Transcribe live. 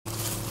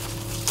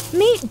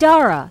Meet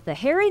Dara, the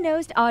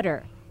hairy-nosed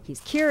otter. He's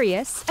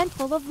curious and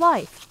full of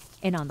life,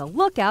 and on the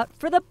lookout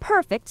for the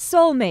perfect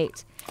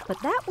soulmate.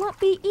 But that won't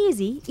be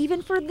easy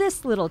even for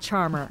this little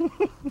charmer.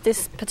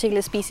 This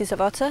particular species of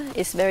otter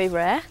is very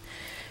rare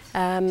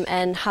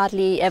and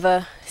hardly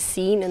ever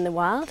seen in the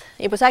wild.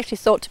 It was actually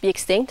thought to be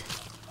extinct.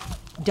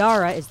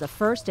 Dara is the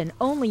first and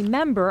only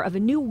member of a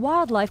new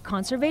wildlife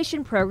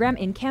conservation program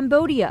in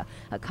Cambodia,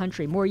 a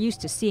country more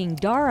used to seeing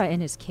Dara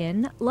and his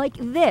kin like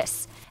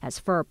this, as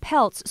fur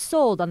pelts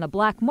sold on the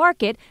black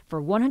market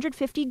for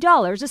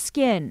 $150 a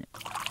skin.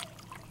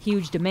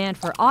 Huge demand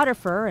for otter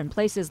fur in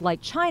places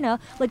like China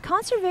led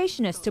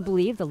conservationists to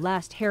believe the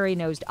last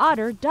hairy-nosed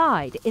otter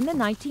died in the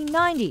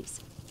 1990s.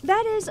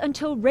 That is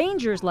until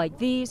rangers like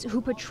these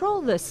who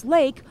patrol this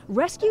lake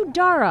rescued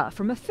Dara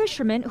from a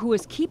fisherman who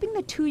was keeping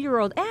the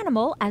 2-year-old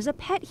animal as a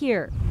pet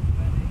here.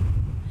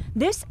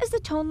 This is the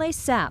Tonle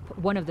Sap,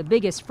 one of the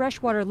biggest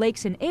freshwater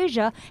lakes in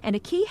Asia and a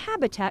key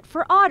habitat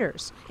for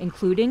otters,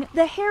 including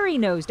the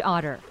hairy-nosed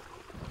otter.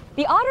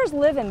 The otters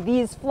live in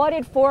these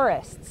flooded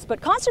forests,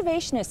 but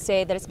conservationists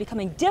say that it's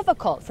becoming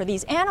difficult for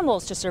these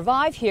animals to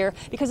survive here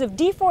because of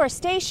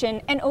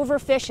deforestation and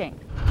overfishing.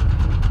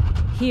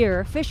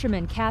 Here,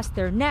 fishermen cast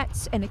their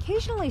nets and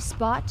occasionally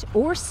spot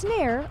or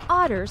snare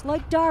otters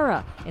like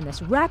Dara in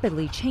this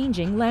rapidly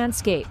changing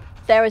landscape.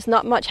 There is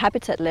not much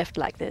habitat left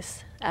like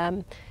this.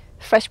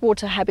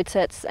 Freshwater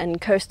habitats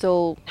and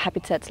coastal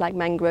habitats like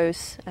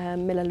mangroves,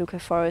 Melaleuca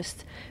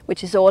forest,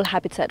 which is all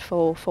habitat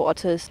for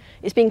otters,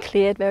 is being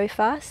cleared very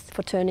fast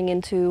for turning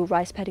into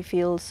rice paddy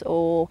fields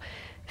or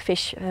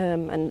fish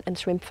and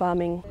shrimp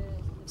farming.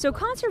 So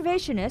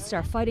conservationists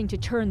are fighting to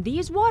turn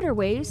these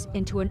waterways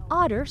into an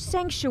otter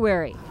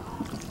sanctuary.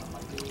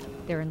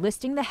 They're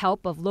enlisting the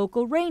help of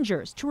local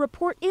rangers to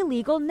report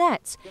illegal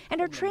nets and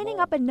are training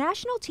up a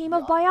national team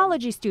of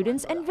biology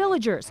students and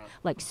villagers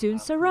like Soon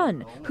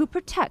Sarun who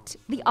protect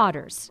the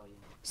otters.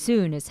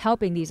 Soon is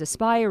helping these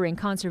aspiring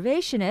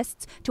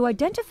conservationists to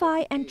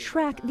identify and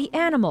track the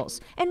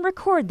animals and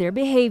record their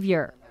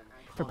behavior.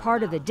 For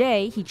part of the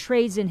day, he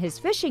trades in his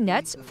fishing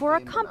nets for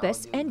a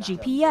compass and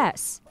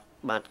GPS.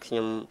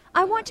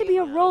 I want to be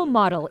a role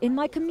model in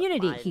my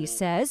community, he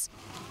says.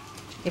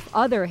 If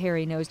other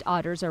hairy-nosed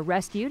otters are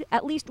rescued,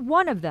 at least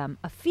one of them,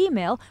 a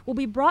female, will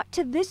be brought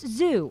to this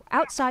zoo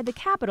outside the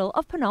capital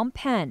of Phnom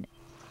Penh.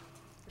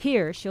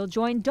 Here, she'll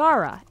join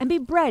Dara and be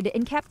bred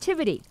in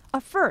captivity, a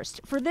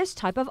first for this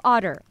type of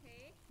otter.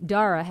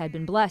 Dara had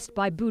been blessed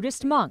by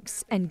Buddhist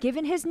monks and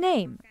given his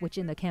name, which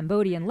in the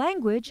Cambodian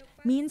language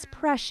means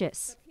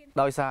precious.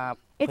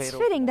 It's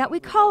fitting that we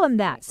call him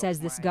that, says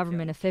this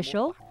government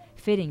official.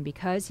 Fitting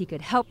because he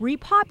could help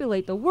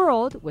repopulate the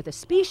world with a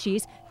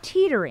species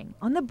teetering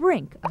on the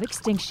brink of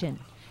extinction.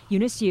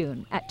 Eunice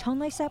Yoon at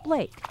Tonle Sap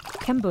Lake,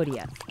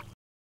 Cambodia.